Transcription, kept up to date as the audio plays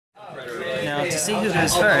To see who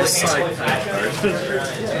goes first.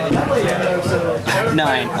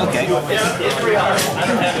 9. Okay.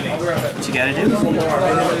 What you gotta do?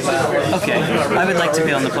 Okay. I would like to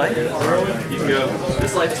be on the play. You go.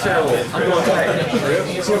 This life's terrible. I'm going back.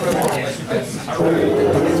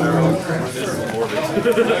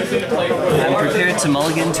 I'm prepared to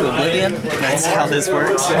mulligan to oblivion. That's how this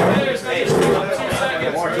works.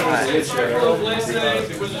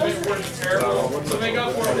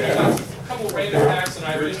 Couple random packs and I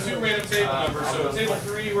have 2 random table numbers. So table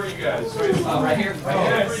 3, where are you guys? Right here.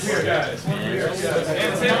 Yeah, right here, guys.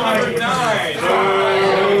 And table number 9.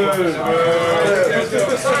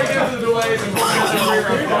 Sorry again for the delays.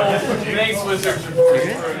 Thanks, Wizards.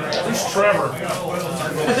 Who's Trevor?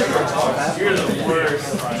 You're the worst.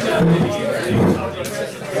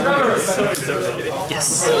 Yes.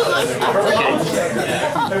 Okay.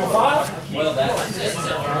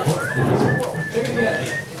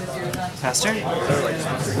 Faster? Yep.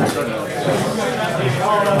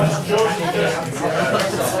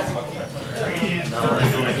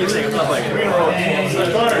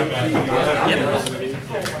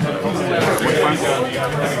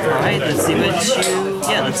 Alright, let's see what you...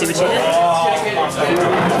 Yeah, let's see what you did.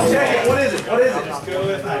 What is it? What is it?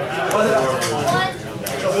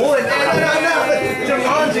 One. No.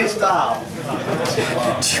 Jumanji style.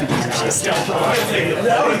 Jumanji style.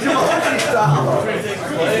 That was Jumanji style.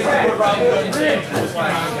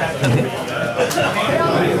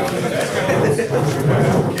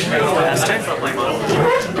 Faster?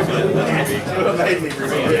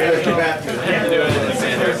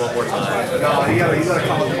 No, you gotta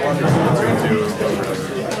call it on the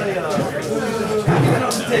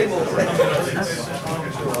table.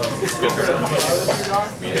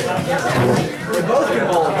 We're both good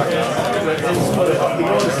bowling.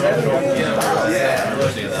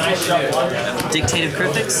 Dictate of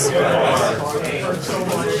Kruphix?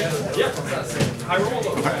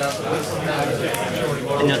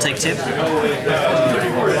 And you'll take 2.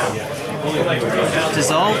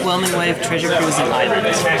 Dissolve, Whelming Wave, Treasure Cruise, and Island.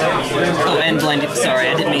 Oh, and Blind... Sorry,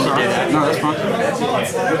 I didn't mean to do that. No, that's fine.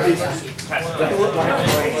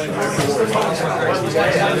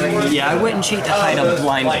 Yeah, I wouldn't cheat to hide a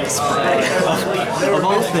blinding spray. Of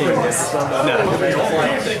all things. No.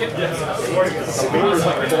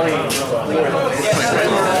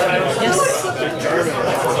 Yes.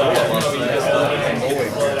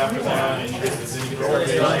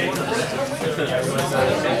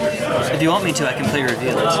 If you want me to, I can play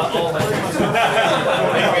Reveal it.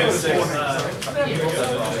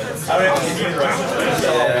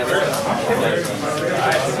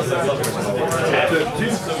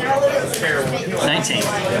 19.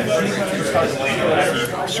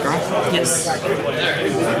 Scroll? Yes.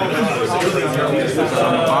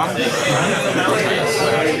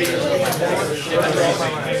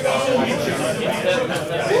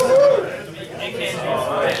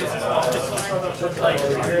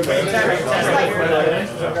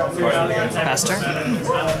 Faster?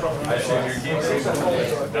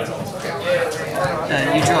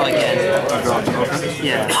 You draw again.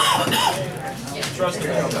 Yeah.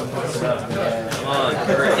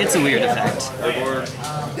 It's a weird effect.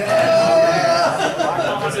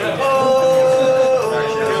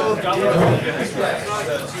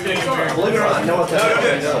 Believe it or not, I know what that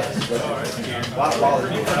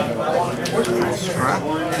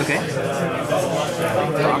Okay.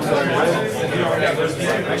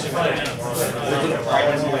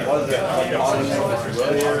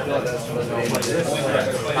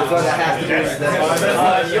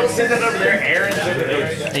 You'll send it over there, Aaron.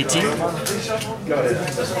 18? Go ahead.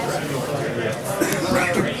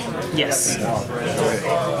 Yes.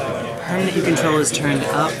 Permanent you control is turned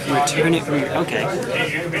up, return it from your... Okay.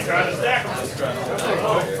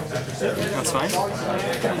 That's fine.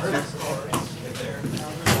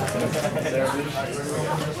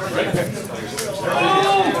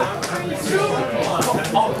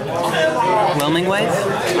 Whelming Wave?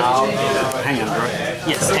 Hang on, bro.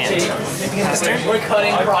 Yes, hand. Faster? We're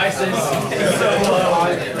cutting prices.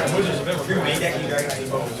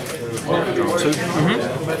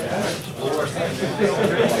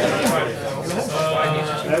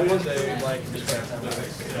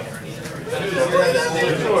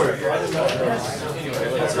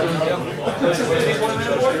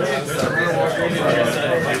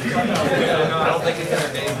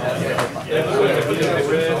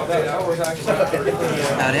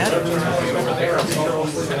 Out.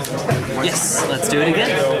 Yes, let's do it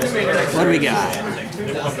again. What do we got?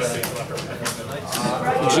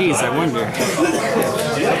 Jeez, I wonder.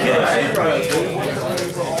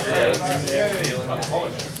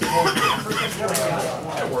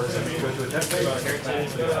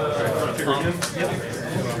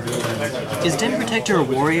 Is Den Protector a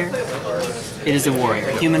warrior? It is a warrior.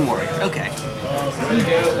 Human warrior. Okay.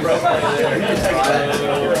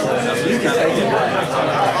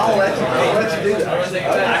 I'll let you do that.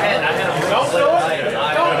 Don't do it!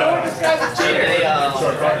 This guy's a cheater!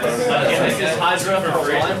 This is Hydra for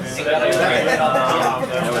one.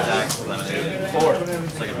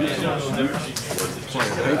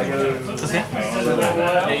 Okay.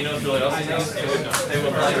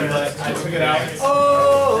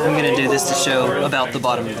 I'm gonna do this to show about the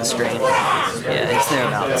bottom of the screen. Yeah, it's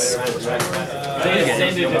thereabouts. They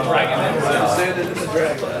ascended to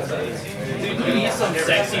Dude, you need some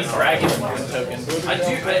sexy dragon token. I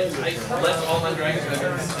left all my dragon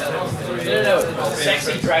tokens. No.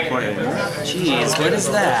 Sexy dragon token. Jeez, what is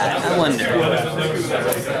that? I wonder.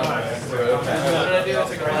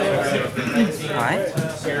 Alright.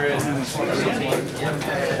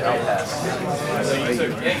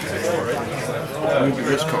 Move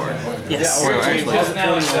this card. Yes. Well, actually, I'm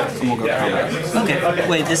gonna go combat. Okay.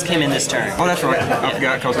 Wait, this came in this turn. Oh, that's right. I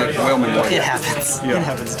forgot because it's Whelming Wave. It happens. Yeah. It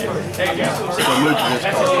happens too. So move to this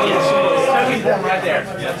card. Right there.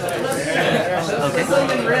 Okay.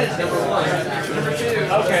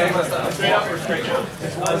 Okay. Straight up or straight down?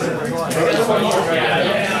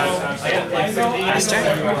 Faster.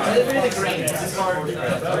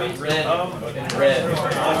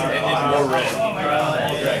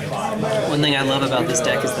 One thing I love about this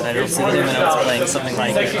deck is that I don't see anyone else playing something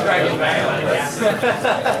like it.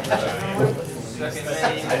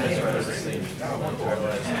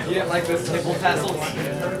 You didn't like this nipple tassel?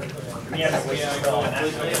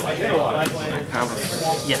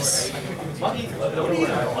 Yes.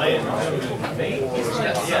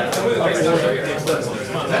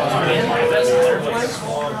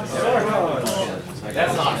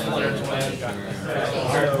 That's not Flutter Twin.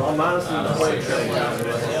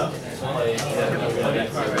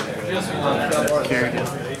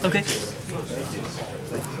 Okay.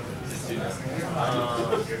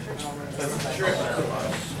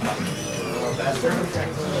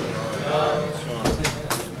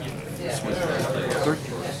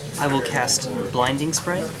 I will cast Blinding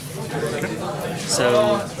Spray.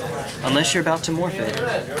 So, unless you're about to morph it,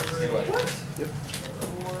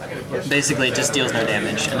 basically it just deals no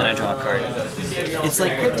damage, and then I draw a card. It's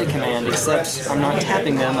like Cryptic Command, except I'm not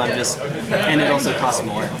tapping them, I'm just... and it also costs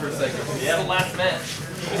more.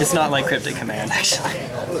 It's not like Cryptic Command, actually.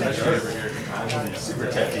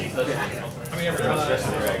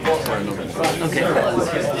 Okay.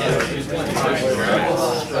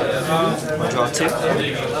 Draw 2.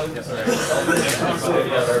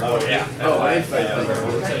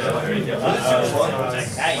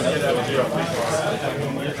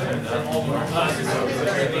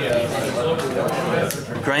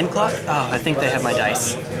 Grindclock? Oh, I think they have my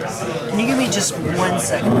dice. Can you give me just 1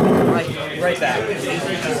 second? Right back.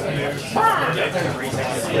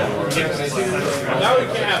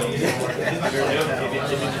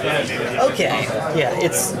 Okay, yeah,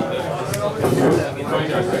 it's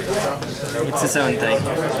its own thing.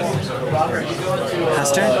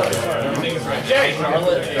 Pastor? Jay,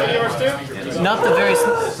 yours too? Not the very...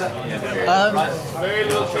 Very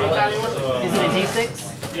little tiny one? Is it a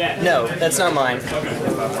D6? Yeah. No, that's not mine.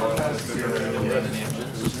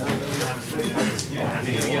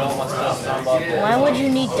 Why would you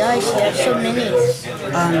need dice? You have so many.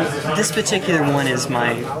 This particular one is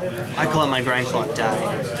my... I call it my Grindclock die.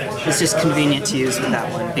 It's just convenient to use with that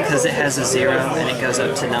one because it has a 0 and it goes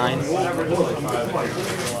up to 9.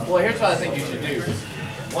 Well, here's what I think you should do.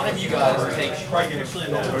 One of you guys take... Yeah,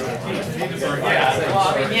 well,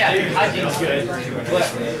 I mean, yeah, I think it's good. But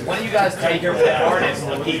one of you guys take your artist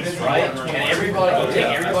a piece, right? And everybody will take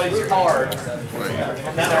everybody's card.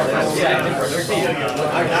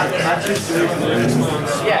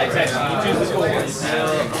 Yeah, exactly. You choose the cool ones.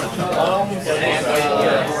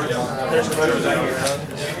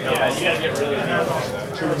 Yeah, you gotta get rid of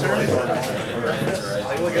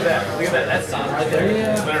like, look at that. Look at that. That's solid right there.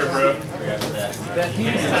 Yeah. Better, bro.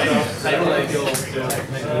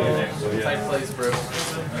 Tight place, bro.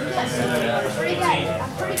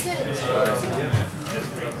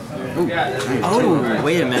 Oh,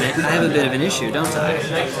 wait a minute. I have a bit of an issue, don't I?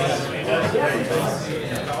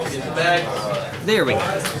 There we go.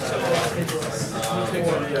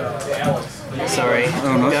 Sorry,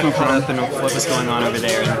 got caught up in what was going on over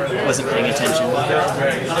there and wasn't paying attention.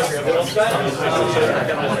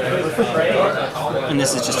 And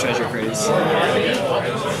this is just Treasure Cruise.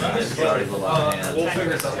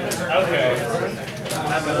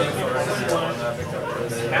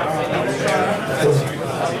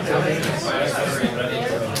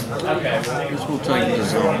 This will take the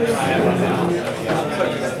zone.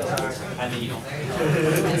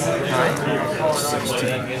 Alright.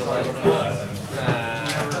 16.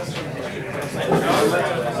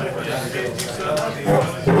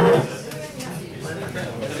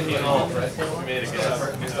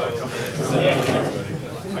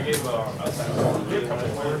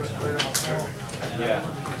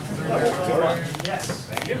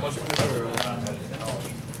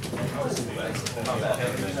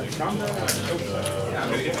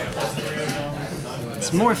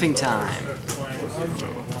 It's morphing time.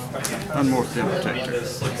 Unmorphed in protector.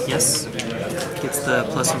 Yes. Gets the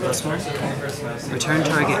 +1/+1. Return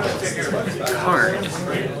target card.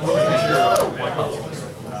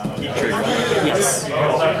 Trigger. Yes.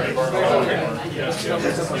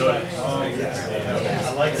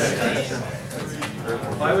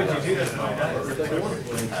 Why would you do that?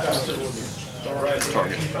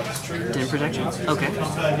 Target. Din protection? Okay.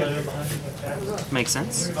 Makes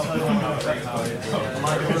sense.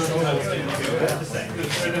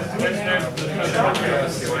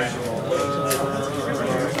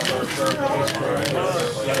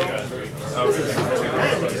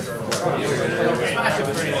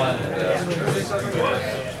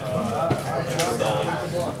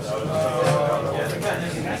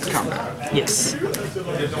 Combat. Yes.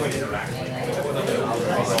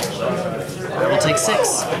 I will take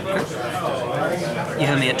 6. You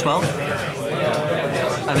have me at 12?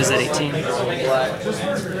 I was at 18.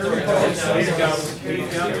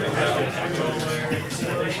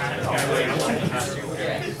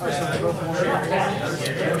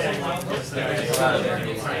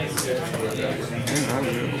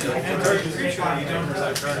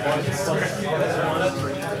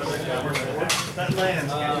 That land.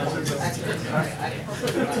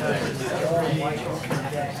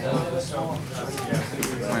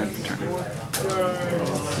 Land for turn.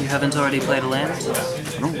 You haven't already played a land? I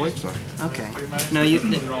don't believe so. Okay. No, you...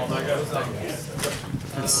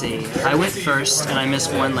 Let's see. I went first, and I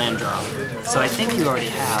missed 1 land draw. So I think you already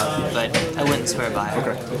have, but I wouldn't swear by it.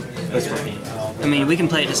 Okay. That's fine. I mean, we can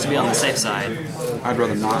play it just to be on the safe side. I'd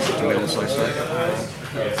rather not to be on the safe side.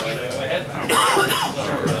 Okay.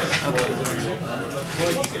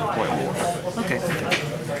 White wolf. Okay. 1,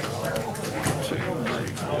 2, 3,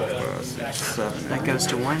 4, 5, 6, 7. That goes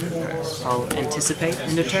to 1. I'll anticipate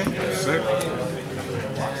end of turn. 6.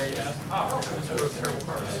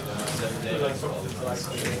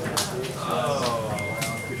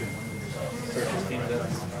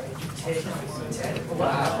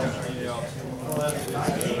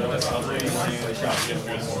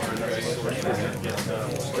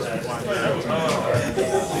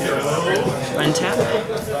 Untap.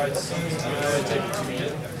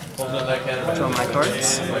 Draw my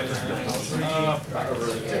cards.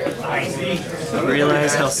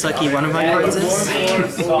 Realize how sucky one of my cards is.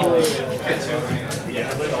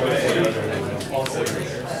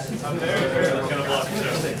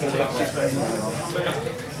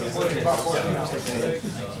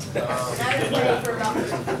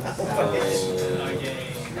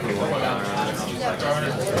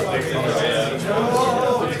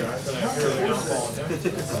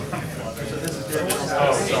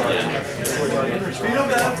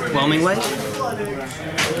 Whelming Wave.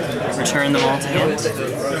 Return them all to hand.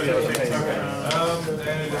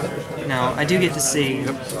 Now, I do get to see,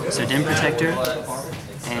 so Din Protector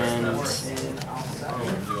and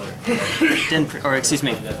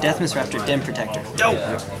Deathmist Raptor, Din Protector. Dope!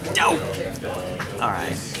 Dope!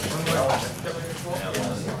 Alright.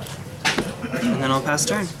 And then I'll pass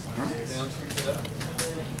turn.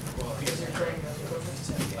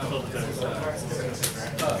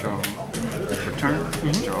 Draw. Return.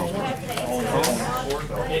 Draw.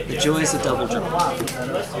 The joys of double draw.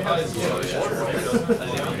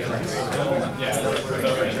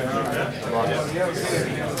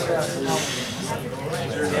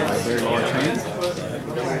 Very large hand.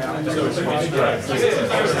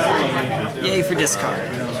 Yay for discard.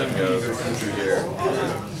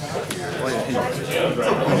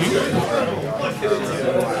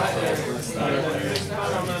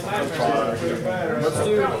 Let's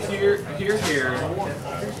do here.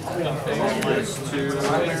 This to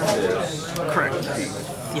this. Correct.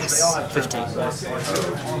 Yes, 15.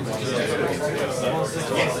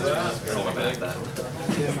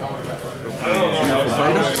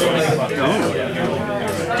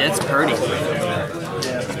 That's purty.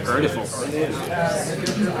 Purtiful.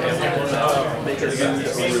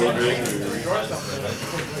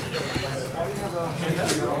 was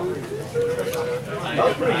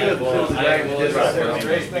pretty good.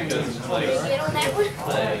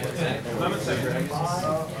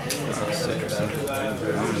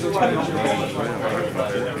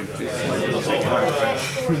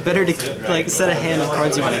 Better to like set a hand of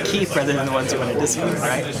cards you want to keep rather than the ones you want to discard,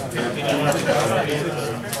 right?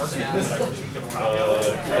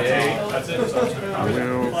 I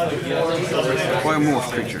will play a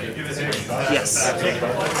Morph creature. Yes.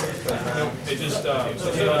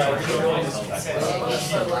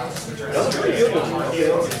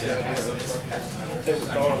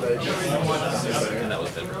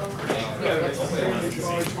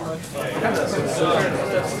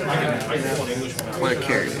 Play a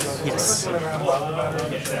carry. Yes.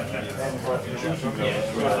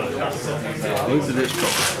 Move to this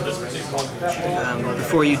card.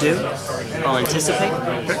 Before you do, I'll anticipate.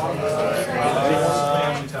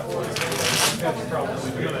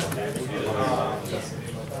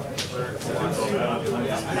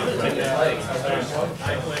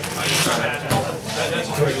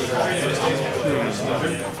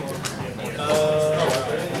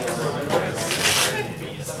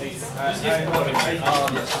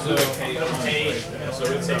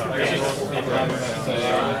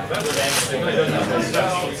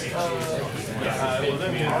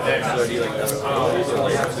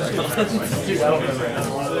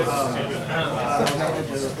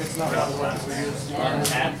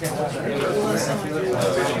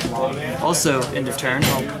 Also, end of turn,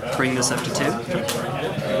 I'll bring this up to 2.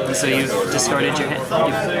 And so you've discarded your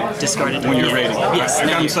hand. You've discarded When you're ready. Yes. I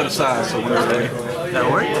got them set aside, so when you're ready.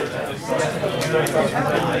 That'll work.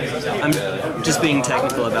 I'm just being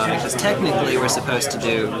technical about it, because technically we're supposed to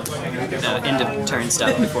do end of turn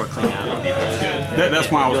stuff before clean out. That's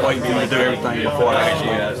why I was waiting for you to do everything before I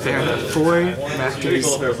actually. Fair enough. 4 Raptors.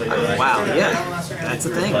 Wow, yeah, that's a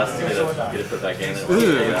thing.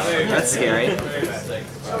 Ooh, that's scary.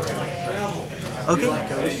 Okay.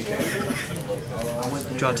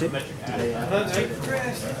 Draw 2.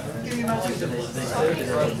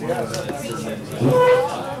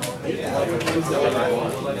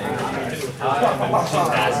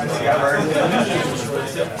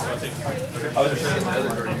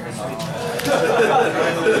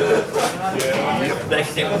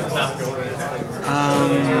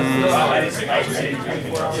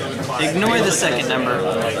 Ignore the second number.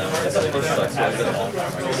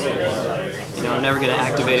 You know, I'm never going to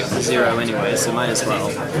activate it for 0 anyway, so might as well.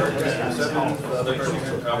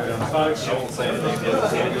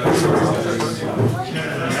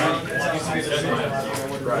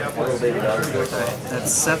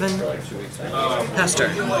 That's 7. Pass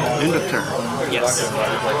turn. End of turn. Yes.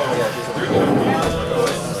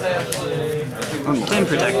 10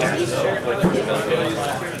 Protector.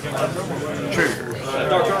 Trigger.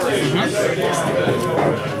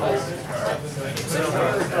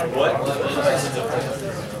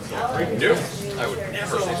 Nope. I would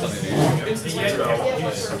never say something to you.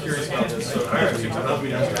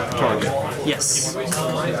 Yes. Yes.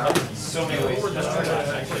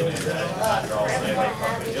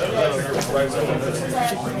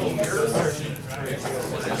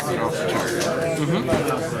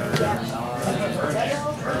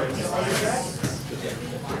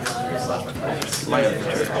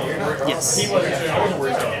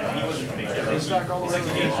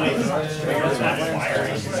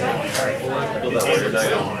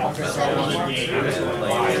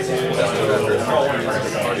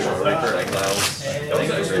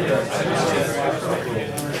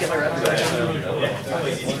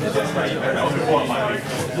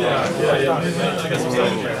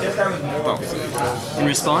 In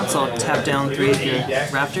response, I'll tap down 3 of your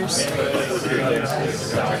Raptors.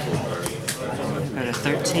 Go to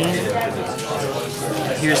 13.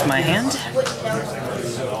 Here's my hand.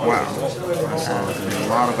 Wow. That's a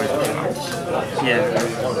lot of Ætherspouts. Yeah.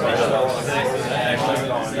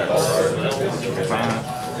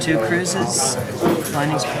 5. 2 cruises.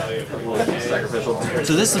 Lightning.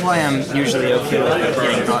 So this is why I'm usually okay with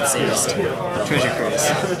getting thought seized. Treasure cruise.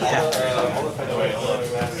 Yeah.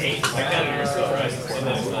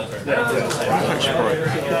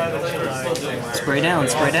 Spray down,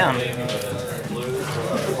 spray down.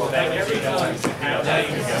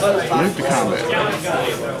 Move to combat.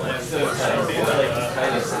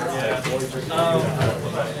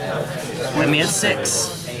 Let me at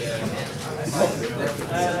 6.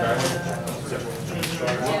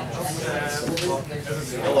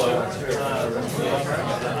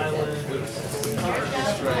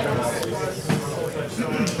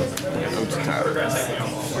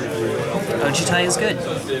 Ojutai is good. Wait,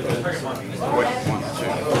 1,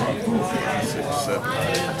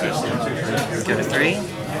 Go to 3.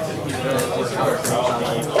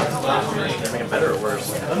 Make it better or worse?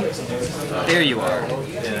 There you are.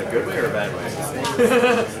 In a good way or a bad way?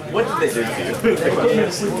 What did they do to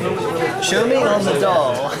you? Show me on the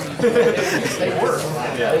doll. They work.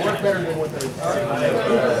 Yeah. They work better than what they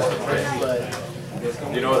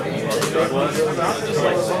you know what the drug was? Just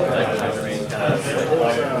like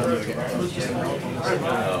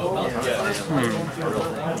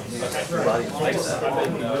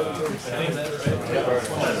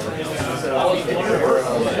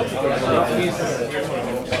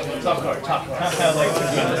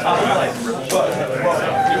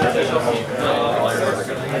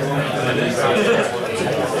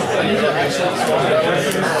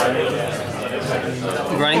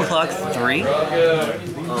Grindclock 3.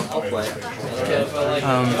 I'll play.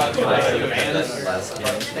 Last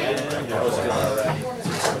game.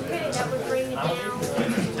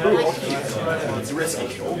 It's risky.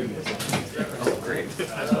 Oh, great.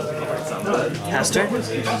 Caster.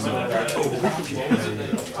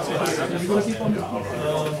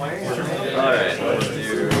 Alright, let's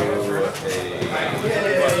do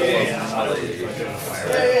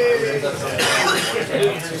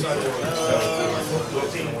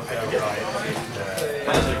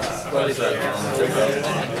what is that?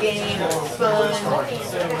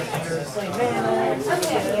 Planes,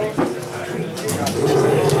 okay.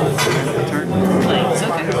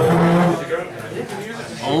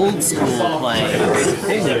 Old school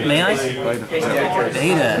planes. May I?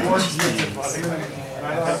 Beta.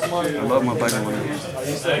 I love my beta one.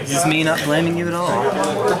 This is me not blaming you at all.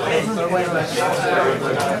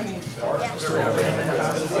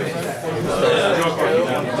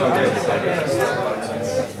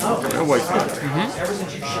 I'll wait for that.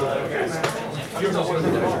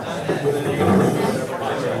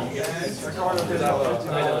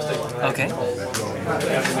 Okay.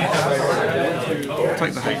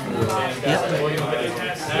 Take the hate. Yep.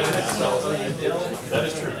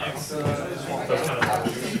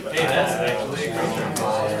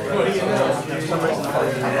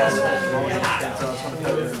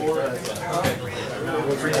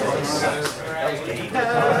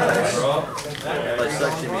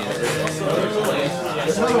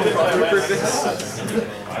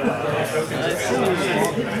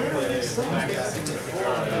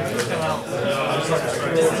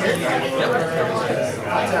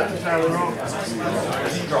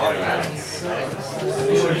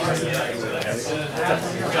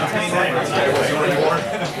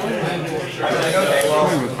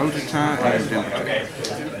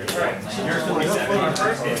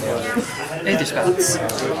 Ætherspouts.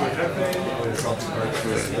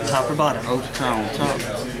 Top or bottom? Overtime on top.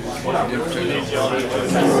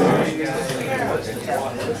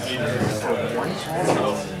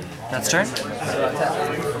 That's turn.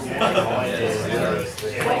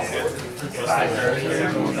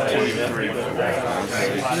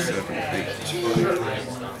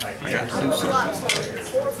 I got 2 seconds.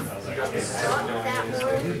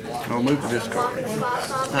 I'll move this card.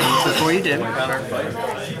 Before you do.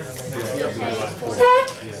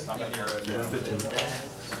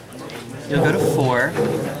 You'll go to 4.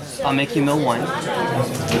 I'll make you mill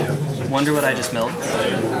 1. Wonder what I just milled.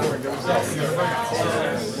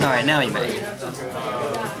 Alright, now you may.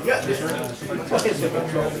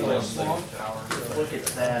 Look at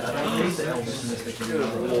that. I hate the Good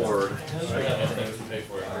Lord.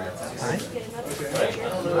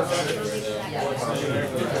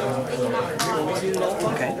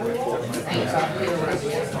 Okay.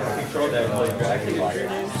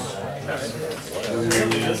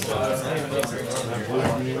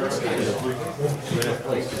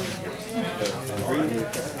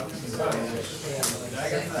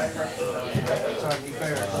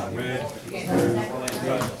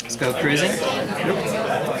 Let's go cruising.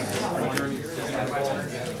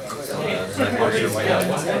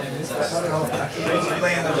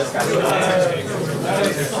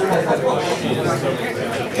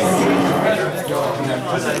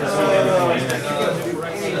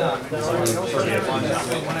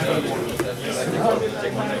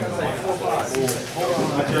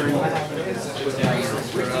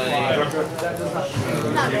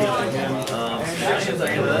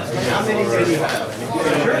 How many do you have?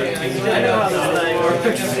 I know how this thing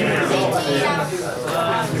works.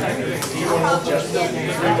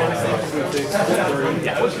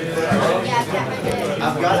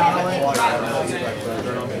 I've got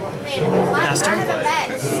Master.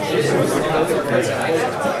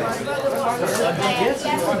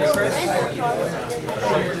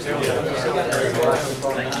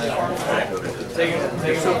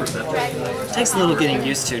 Takes a little getting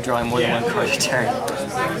used to drawing more than one card a turn.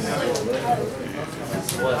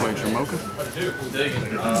 Play Jamoka.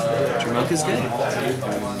 Jamoka's good.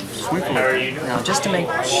 Sweep. Now, just to make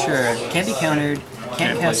sure, can't be countered,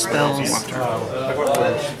 can't cast spells.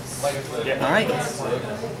 Alright.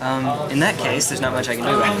 In that case, there's not much I can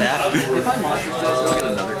do about that.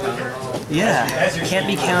 Yeah, can't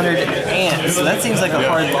be countered and, so that seems like a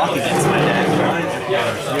hard lock against my deck.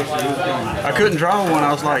 I couldn't draw one.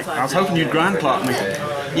 I was hoping you'd Grindclock me.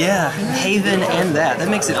 Yeah, Haven and that. That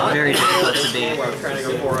makes it very difficult to beat.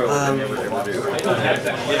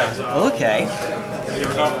 Okay.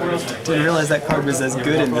 Didn't realize that card was as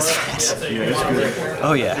good in this set. Yeah, it's good.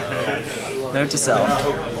 Oh yeah. Note to self.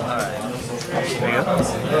 Alright. There you go.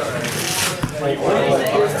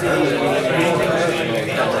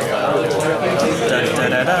 Da da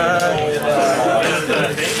da da.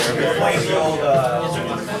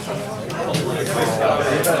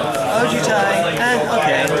 Ojutai,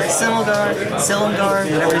 okay. Silumgar,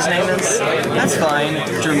 whatever his name is. That's fine.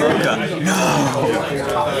 Jamoka. No!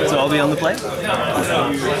 So I'll be on the play?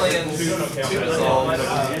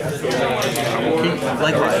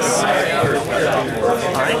 Likewise.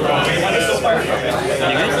 Alright.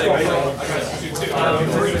 You good?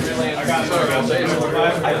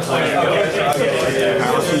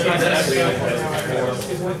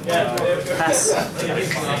 Pass.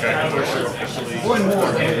 One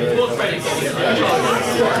more.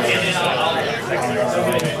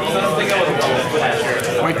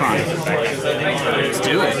 Wayfind. Let's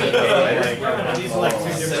do it.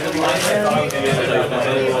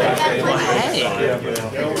 Well, hey.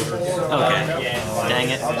 Okay. Dang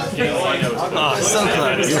it. Oh, so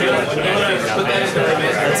close.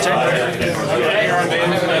 Let's turn.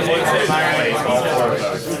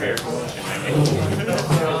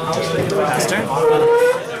 Last turn.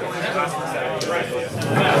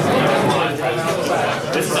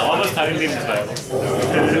 This is almost how to leave this battle.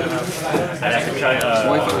 I'd have to try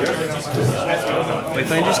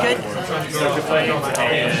Wayfinder's good? Circuit Plane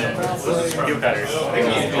and Skill Cutter.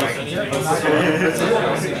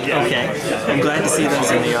 Okay. I'm glad to see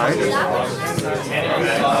those in the yard.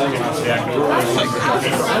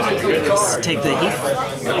 Let's take the heath.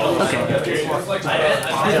 Okay.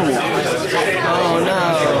 Oh no.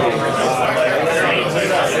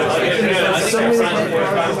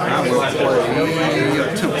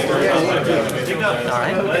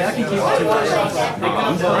 Alright.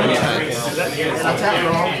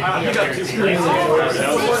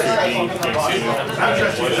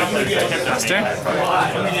 Master.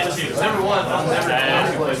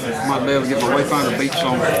 Might be able to get my Wayfinder beats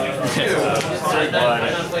on.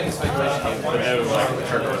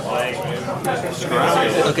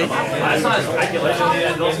 Okay.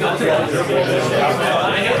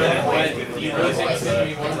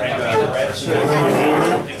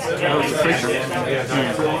 That was a creature.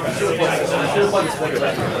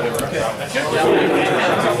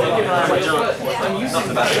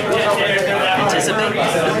 Anticipate?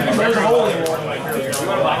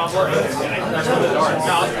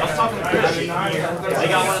 They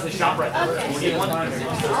got one at the shop right now. Get one.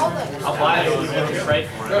 I'll buy it. Right.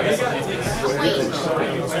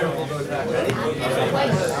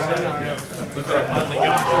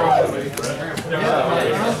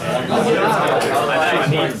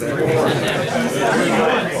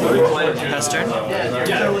 Pass turn?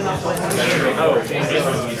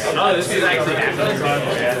 Oh, this is actually happening.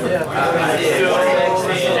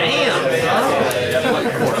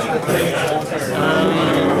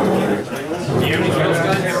 Do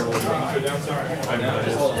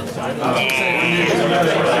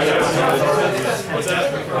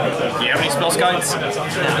you have any spell guides?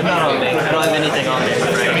 Not on me. I don't have anything on me.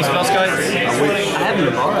 Any spell guides? I have them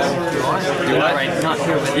tomorrow. Do what? Right, not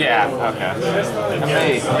here with you. Yeah, okay.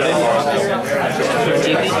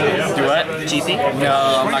 GP? Do what? GP? No,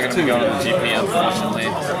 I'm not going to be going to the GP, unfortunately.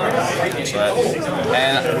 But,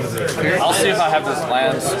 and I'll see if I have those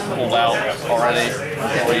lands pulled out already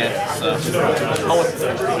for you. So.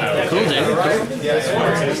 Cool, dude.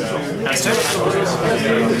 Master?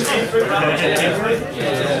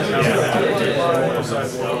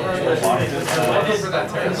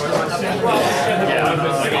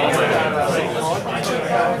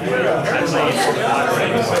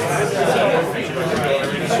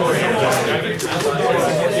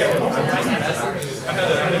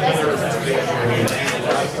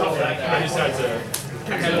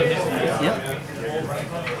 Yep.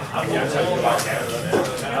 I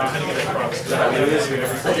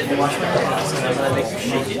didn't wash my hands, and I'm gonna make you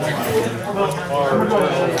shake it.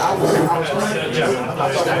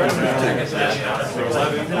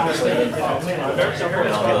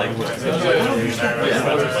 I'll be like,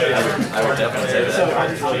 I would definitely say that.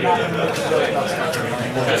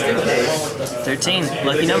 13,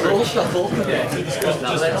 lucky number.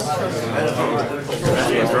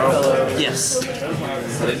 Yes.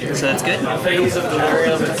 So that's good? Phase of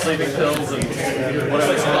delirium and sleeping pills and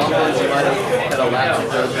whatever it's called, you might have had a lapse of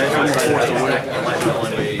those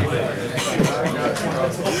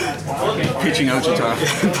Pitching Ochita.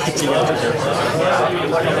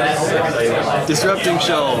 Disrupting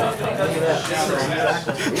Shoal.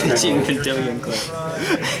 Pitching Vendilion Clip.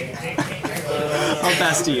 I'll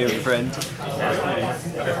pass to you, friend.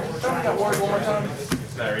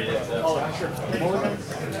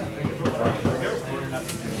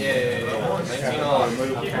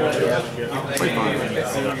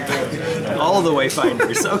 All the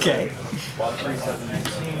Wayfinders, okay.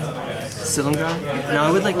 Silumgar? No,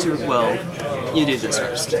 I would like to, well, you do this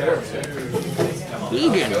first.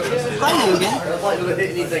 Ugin! Hi, Ugin!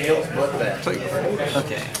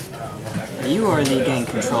 Okay. You are the gain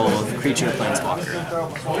control of creature Planeswalker.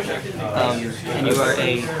 And you are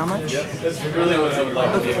a, how much?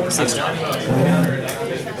 Okay, 6 drop.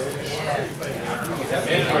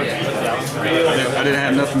 I didn't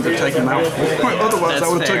have nothing to take him out. Otherwise, That's I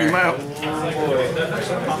would have took fair. him out.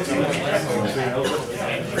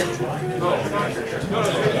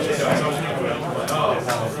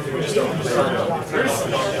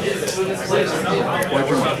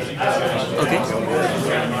 Okay.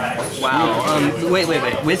 Wow. Wait.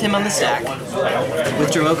 With him on the stack.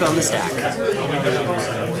 With Dramoka on the stack.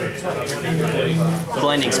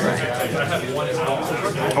 Blinding Spray.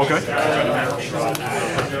 Okay.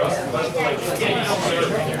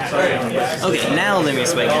 Okay, now let me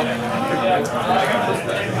swing it.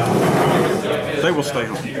 They will stay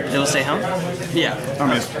home. They will stay home? Yeah. I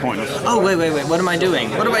mean, it's pointless. Oh, wait. What am I doing?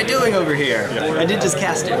 What am I doing over here? I did just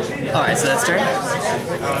cast it. Alright, so that's turn.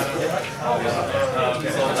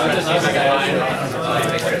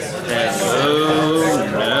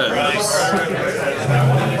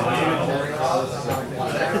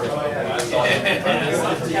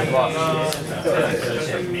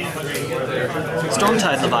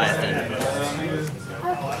 Stormtide Leviathan.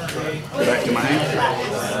 Back to my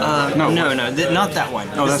hand. No, not that one.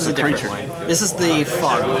 Oh, This that's is a a different creature. one. This is the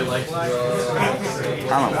fog one.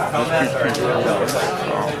 I don't know.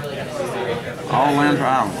 All lands are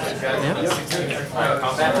islands. Yep.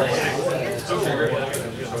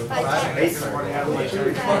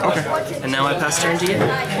 Okay. And now I pass turn to you?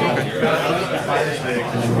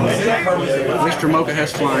 At least Dramoka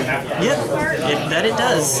has flying. Yep. That it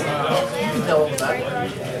does.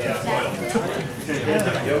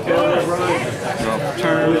 Draw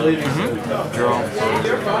turn. Draw.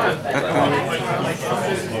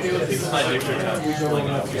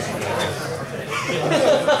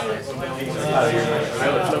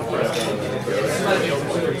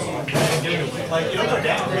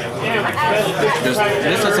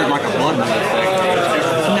 This isn't like a blood moon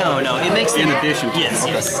effect. No, it makes In addition to yes.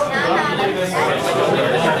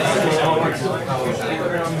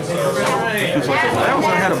 It's like, if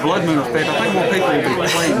I had a blood moon effect, I think more people would be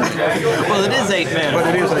playing it. Well, it is 8 mana. But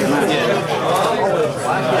it is 8 mana.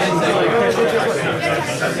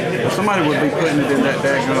 Somebody would be putting it in that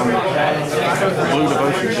daggone blue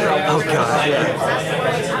devotion deck. Oh god.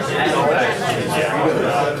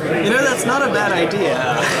 You know, that's not a bad idea.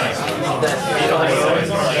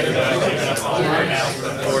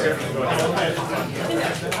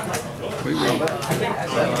 We will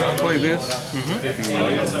play this.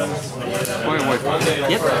 Play Wayfinder.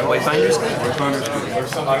 Yep, Wayfinder's good. Wayfinder's good.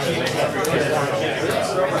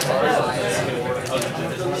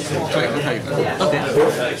 Take the Haven. Okay.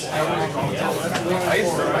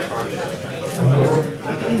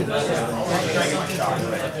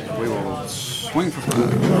 We will swing for 5.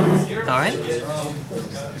 Alright.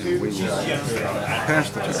 We will pass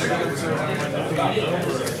the turn.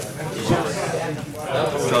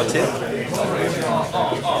 Draw 2.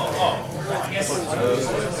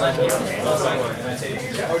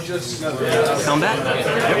 Combat.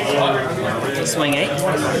 Yep. Swing 8.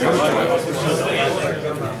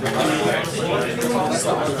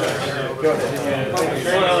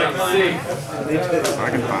 I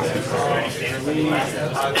can find it.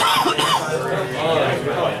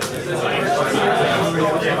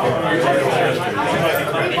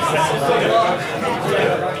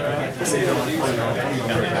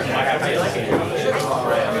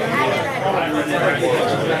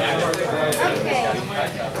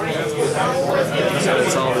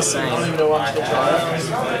 the same.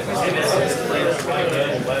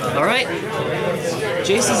 Alright.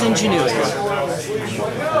 Jace's Ingenuity.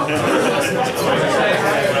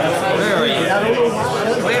 Where are you?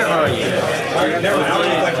 Where are you?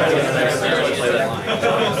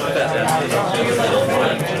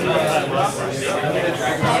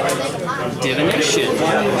 Divination.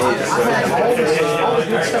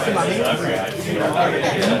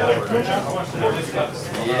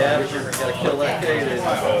 Yeah, gotta kill that kid.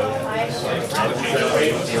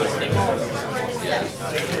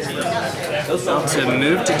 To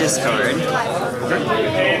move to discard.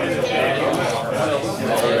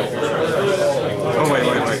 Oh, wait.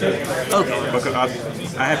 Okay. Because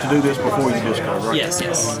I have to do this before you discard, right? Yes.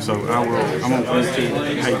 So I'm going to move to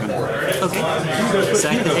Haven. Okay.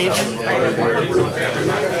 Sack the Haven.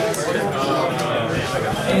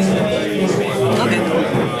 Okay.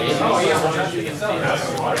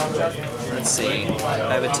 Let's see.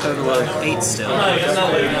 I have a total of 8 still.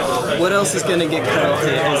 What else is going to get cut off?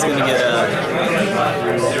 Is going to get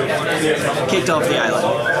kicked off the island.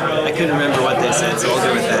 I couldn't remember what they said, so I'll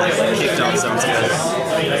go with that. Kicked off sounds good.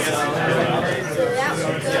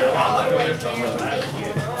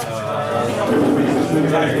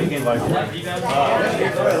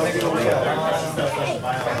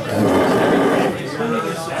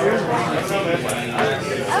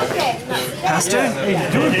 Pastor? I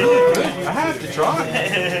have to try.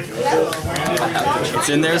 It's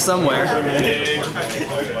in there somewhere.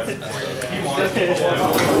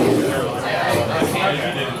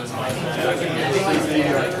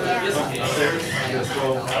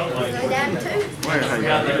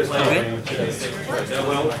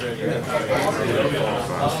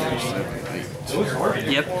 Okay.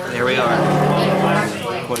 Yep, there we are.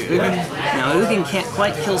 What, Ugin? Now Ugin can't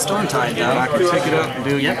quite kill Stormtide though. I can pick it up and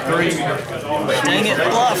do 3. Dang it,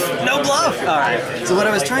 bluff! No bluff! Alright, so what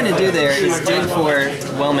I was trying to do there is dig for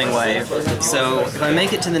Whelming Wave. So if I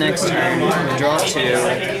make it to the next turn, I draw 2,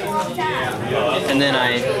 and then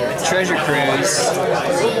I treasure cruise.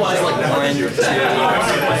 1, 2.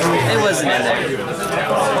 It wasn't in there.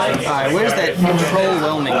 Alright, where's that control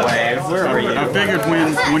Whelming Wave? Where are you? I figured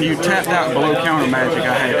when you tapped out below counter magic,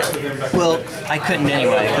 I had it. Well, I couldn't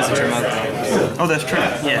anyway because it's remote. Oh, that's true.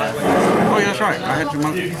 Yeah. Oh, yeah, that's right. I had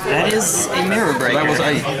remote. That is a mirror breaker. That was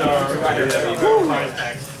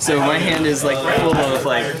 8. So my hand is like full of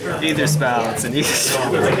like Ætherspouts and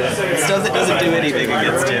stuff that doesn't do anything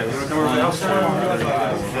against him.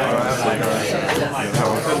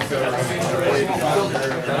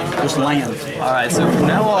 Just land. Alright, so from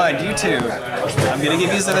now on, you two, I'm gonna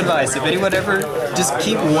give you some advice. If anyone ever, just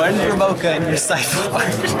keep one Ramoka in your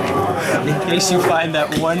sideboard in case you find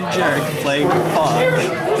that one jerk playing Fog.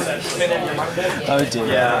 Oh dear.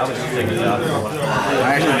 Yeah, I was just thinking about it. I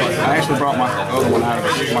actually brought my other one out of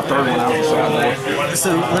it, my third one out of the sideboard.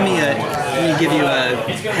 So let me give you a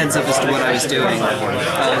heads up as to what I was doing.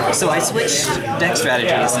 So I switched deck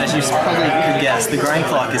strategies. As you probably could guess, the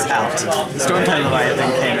Grindclock is out. The Stormtide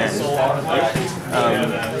Leviathan came in.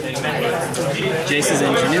 Jace's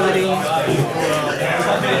Ingenuity.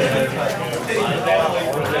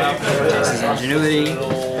 Jace's Ingenuity.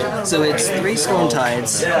 So it's 3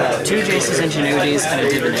 Stormtides, 2 Jace's Ingenuities, and a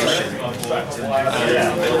Divination. I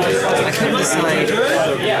couldn't decide.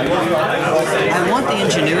 I want the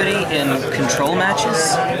Ingenuity in control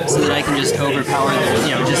matches so that I can just overpower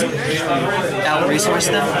them, just out-resource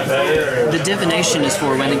them. The Divination is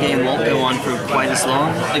for when the game won't go on for quite as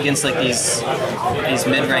long against like these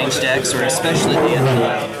mid-range decks, or especially the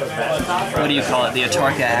what do you call it? The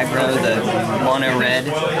Atarka aggro, the mono red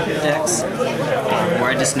decks, where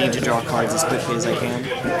I just need to draw cards as quickly as I can.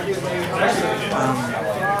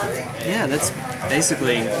 Yeah, that's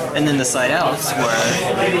basically, and then the side outs were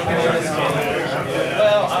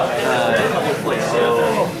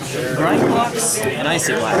Grindclocks and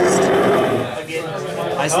Icy Blast.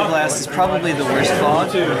 Icy Blast is probably the worst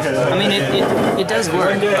fog. I mean, it does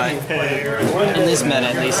work, but in this meta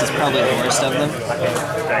at least, it's probably the worst of them.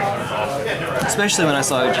 Especially when I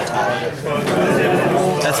saw Ugin.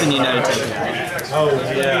 That's when you know to take it.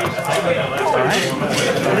 Alright.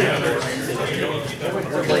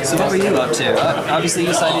 So what were you up to? Obviously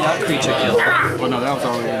you sided out creature kill. Well, no, that was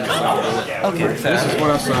already in the sideboard. Okay, fair. This is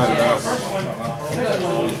what I sided out.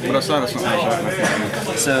 But I sided something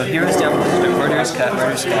else. So heroes down, murderous cut,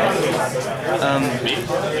 murderous cut.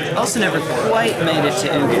 Also never quite made it to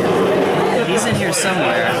Ugin. He's in here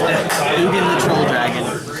somewhere. Ugin the Troll Dragon.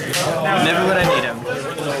 Never would I need him.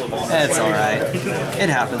 It's alright. It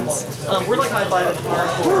happens. We're like high five.